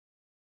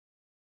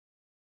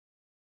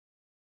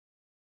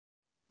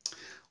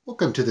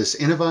Welcome to this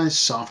Innovyze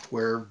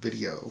Software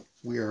video.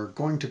 We are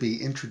going to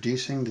be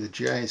introducing the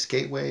GIS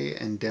Gateway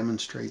and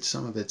demonstrate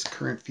some of its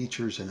current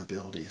features and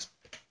abilities.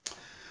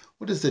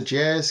 What is the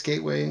GIS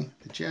Gateway?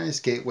 The GIS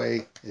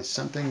Gateway is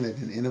something that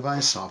in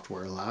Innovyze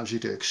Software allows you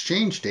to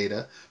exchange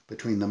data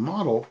between the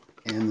model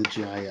and the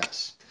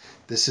GIS.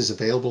 This is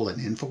available in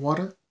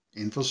InfoWater,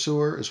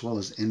 InfoSewer, as well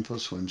as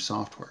InfoSwim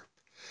software.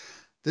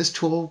 This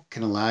tool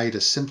can allow you to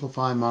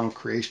simplify model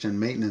creation and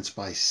maintenance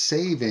by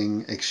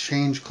saving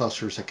exchange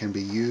clusters that can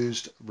be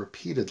used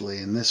repeatedly,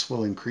 and this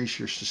will increase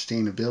your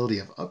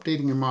sustainability of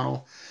updating your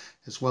model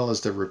as well as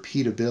the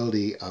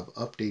repeatability of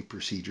update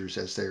procedures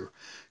as they're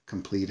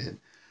completed.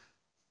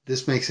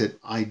 This makes it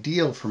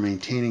ideal for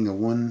maintaining a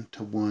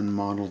one-to-one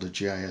model to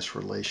GIS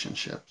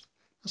relationship.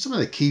 Some of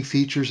the key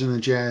features in the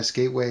GIS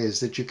Gateway is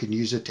that you can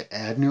use it to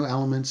add new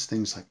elements,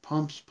 things like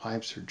pumps,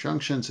 pipes, or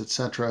junctions,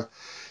 etc.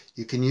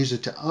 You can use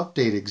it to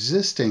update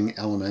existing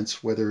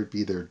elements, whether it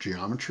be their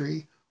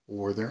geometry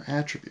or their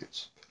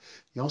attributes.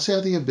 You also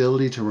have the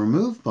ability to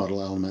remove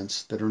model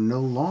elements that are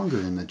no longer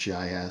in the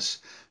GIS.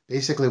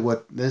 Basically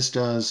what this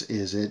does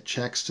is it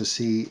checks to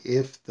see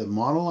if the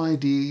model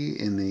ID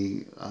in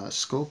the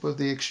scope of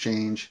the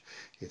exchange,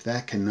 if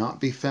that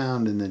cannot be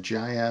found in the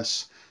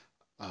GIS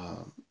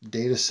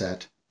data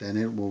set, then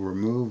it will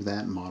remove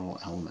that model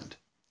element.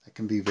 That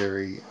can be a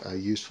very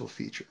useful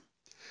feature.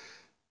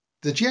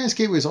 The GIS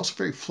Gateway is also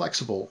very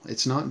flexible.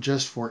 It's not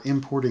just for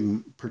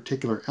importing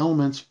particular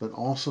elements, but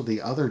also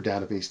the other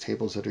database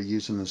tables that are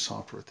used in the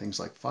software. Things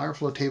like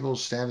Fireflow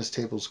tables, status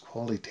tables,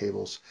 quality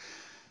tables.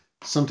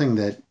 Something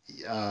that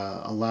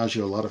allows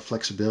you a lot of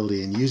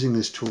flexibility in using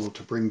this tool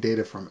to bring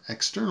data from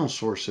external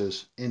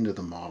sources into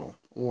the model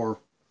or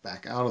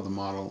back out of the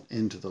model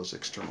into those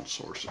external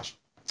sources.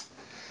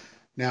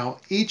 Now,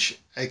 each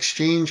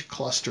exchange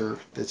cluster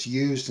that's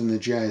used in the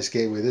GIS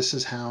Gateway, this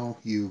is how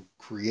you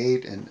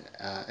create and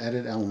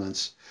edit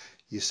elements.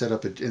 You set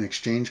up an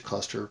exchange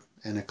cluster,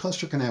 and a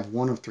cluster can have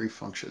one of three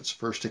functions.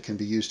 First, it can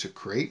be used to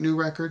create new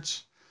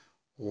records,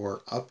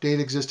 or update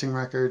existing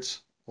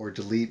records, or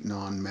delete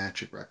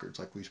non-matching records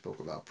like we spoke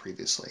about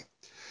previously.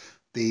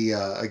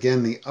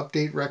 Again, the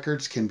update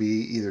records can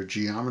be either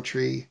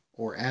geometry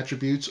or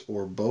attributes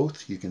or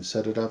both. You can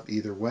set it up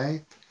either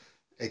way.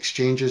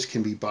 Exchanges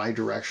can be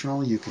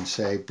bidirectional. You can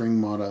say,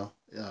 bring model,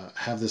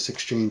 have this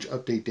exchange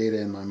update data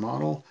in my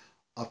model,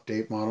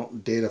 update model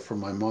data from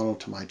my model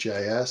to my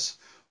GIS,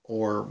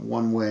 or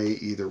one way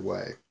either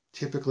way.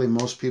 Typically,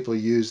 most people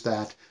use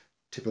that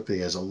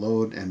typically as a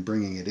load and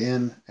bringing it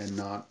in and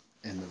not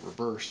in the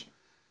reverse.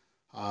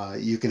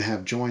 You can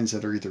have joins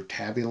that are either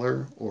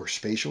tabular or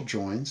spatial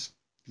joins.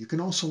 You can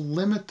also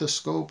limit the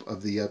scope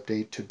of the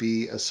update to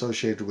be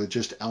associated with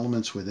just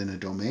elements within a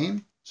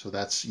domain. So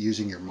that's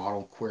using your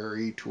model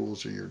query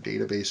tools or your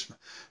database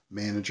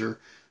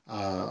manager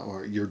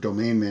or your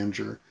domain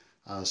manager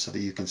so that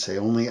you can say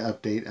only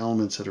update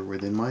elements that are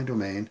within my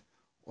domain,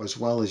 as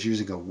well as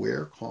using a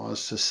where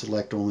clause to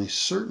select only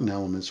certain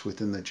elements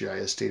within the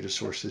GIS data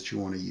source that you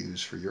want to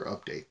use for your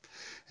update.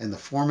 And the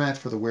format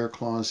for the where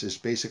clause is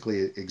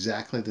basically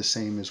exactly the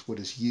same as what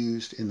is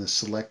used in the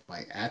select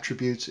by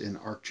attributes in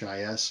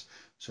ArcGIS.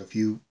 So if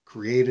you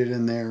create it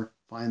in there,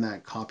 find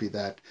that, copy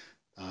that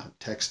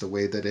text the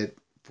way that it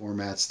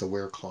formats the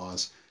where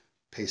clause,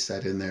 paste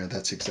that in there.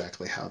 That's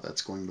exactly how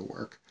that's going to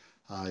work.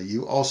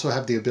 You also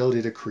have the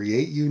ability to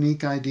create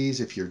unique IDs.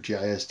 If your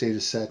GIS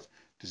data set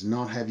does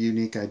not have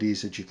unique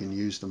IDs that you can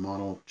use the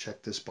model,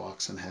 check this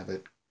box and have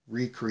it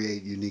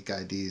recreate unique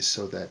IDs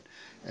so that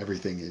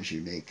everything is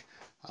unique.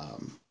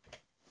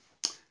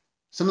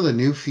 Some of the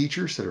new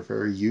features that are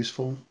very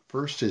useful.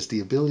 First is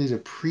the ability to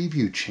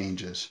preview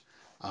changes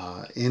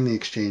in the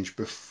exchange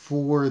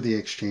before the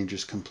exchange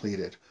is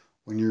completed.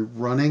 When you're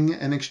running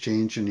an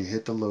exchange and you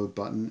hit the load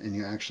button and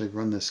you actually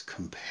run this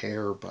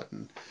compare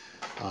button.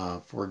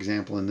 For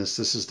example, in this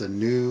is the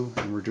new,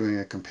 and we're doing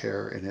a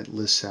compare, and it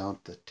lists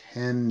out the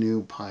 10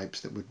 new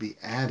pipes that would be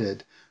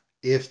added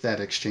if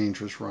that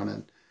exchange was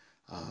running.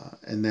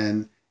 And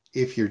then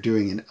if you're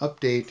doing an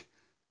update,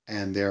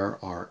 and there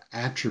are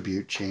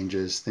attribute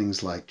changes,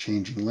 things like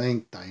changing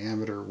length,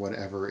 diameter,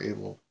 whatever, it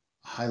will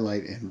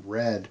highlight in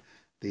red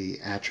the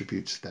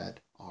attributes that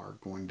are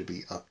going to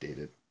be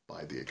updated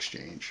by the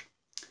exchange.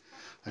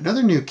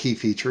 Another new key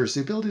feature is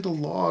the ability to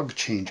log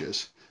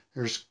changes.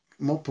 There's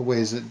multiple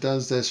ways it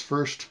does this.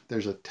 First,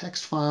 there's a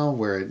text file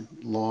where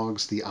it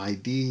logs the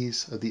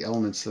IDs of the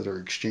elements that are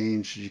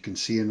exchanged. As you can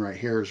see in right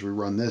here, as we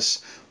run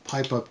this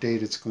pipe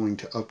update, it's going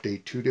to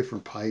update 2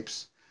 different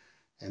pipes.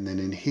 And then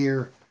in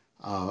here,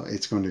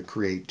 it's going to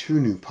create 2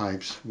 new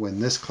pipes when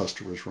this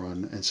cluster was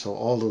run, and so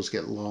all those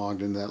get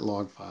logged in that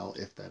log file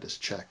if that is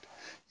checked.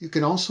 You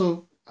can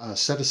also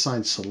set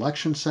aside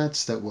selection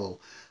sets that will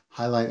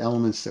highlight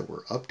elements that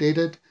were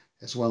updated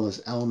as well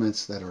as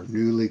elements that are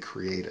newly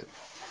created,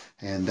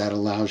 and that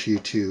allows you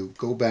to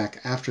go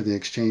back after the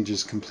exchange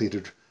is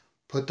completed,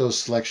 put those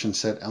selection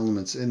set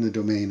elements in the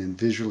domain and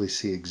visually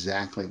see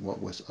exactly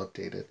what was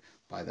updated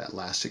by that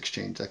last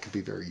exchange. That could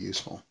be very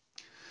useful.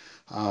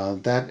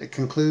 That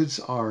concludes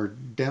our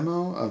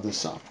demo of the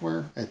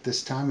software. At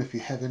this time, if you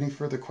have any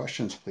further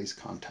questions, please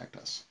contact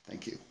us.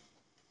 Thank you.